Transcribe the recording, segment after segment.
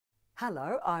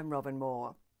Hello, I'm Robyn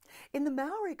Moore. In the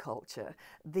Maori culture,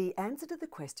 the answer to the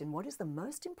question, what is the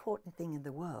most important thing in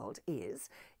the world, is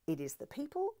it is the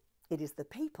people, it is the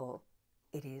people,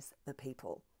 it is the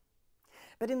people.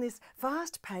 But in this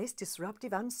fast-paced,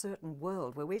 disruptive, uncertain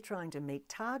world where we're trying to meet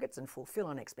targets and fulfill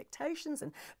on expectations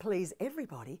and please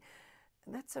everybody,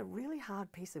 that's a really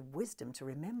hard piece of wisdom to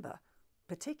remember,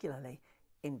 particularly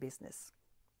in business.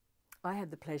 I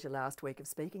had the pleasure last week of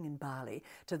speaking in Bali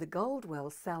to the Goldwell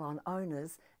salon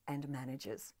owners and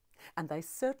managers, and they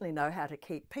certainly know how to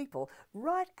keep people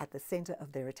right at the centre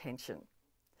of their attention.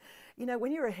 You know,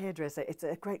 when you're a hairdresser, it's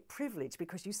a great privilege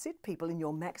because you sit people in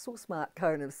your Maxwell Smart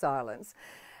cone of silence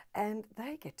and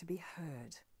they get to be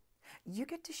heard. You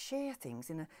get to share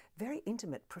things in a very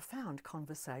intimate, profound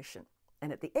conversation.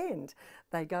 And at the end,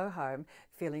 they go home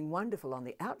feeling wonderful on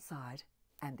the outside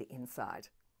and the inside.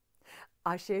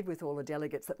 I shared with all the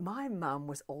delegates that my mum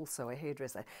was also a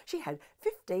hairdresser. She had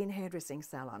 15 hairdressing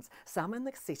salons, some in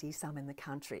the city, some in the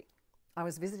country. I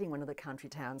was visiting one of the country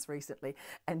towns recently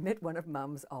and met one of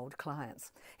Mum's old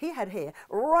clients. He had hair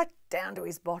right down to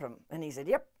his bottom and he said,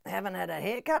 "Yep, haven't had a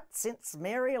haircut since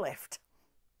Mary left."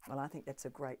 Well, I think that's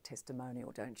a great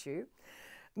testimonial, don't you?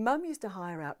 Mum used to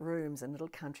hire out rooms in little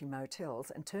country motels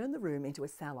and turn the room into a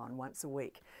salon once a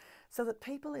week so that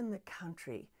people in the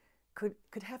country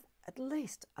could have at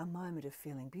least a moment of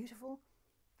feeling beautiful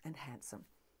and handsome,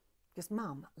 because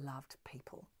Mum loved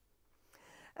people.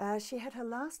 She had her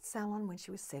last salon when she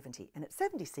was 70, and at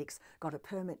 76 got a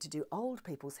permit to do old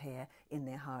people's hair in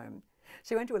their home.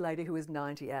 She went to a lady who was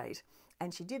 98,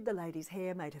 and she did the lady's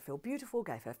hair, made her feel beautiful,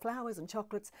 gave her flowers and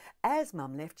chocolates. As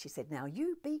Mum left, she said, "Now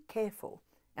you be careful."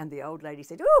 And the old lady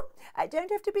said, "Oh, I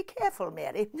don't have to be careful,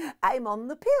 Mary. I'm on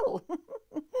the pill."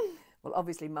 Well,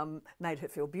 obviously Mum made her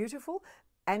feel beautiful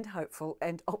and hopeful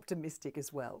and optimistic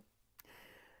as well.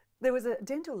 There was a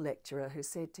dental lecturer who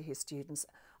said to his students,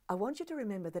 "I want you to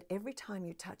remember that every time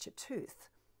you touch a tooth,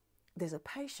 there's a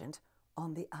patient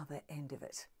on the other end of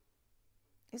it."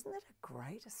 Isn't that a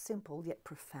great, simple yet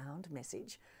profound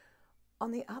message? On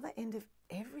the other end of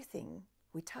everything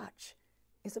we touch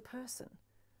is a person.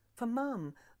 For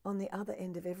Mum, on the other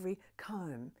end of every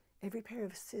comb, every pair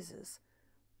of scissors,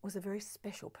 was a very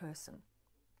special person.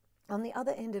 On the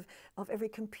other end of every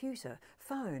computer,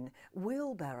 phone,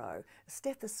 wheelbarrow,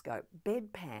 stethoscope,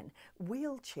 bedpan,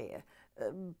 wheelchair,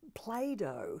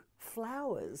 Play-Doh,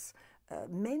 flowers,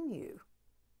 menu,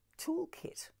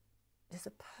 toolkit, there's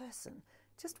a person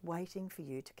just waiting for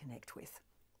you to connect with.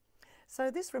 So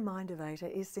this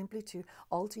Re-MINDavator is simply to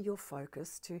alter your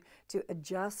focus, to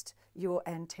adjust your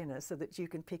antenna so that you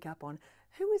can pick up on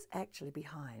who is actually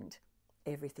behind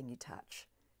everything you touch.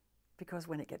 Because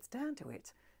when it gets down to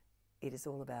it, it is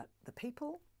all about the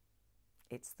people,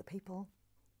 it's the people,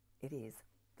 it is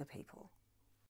the people.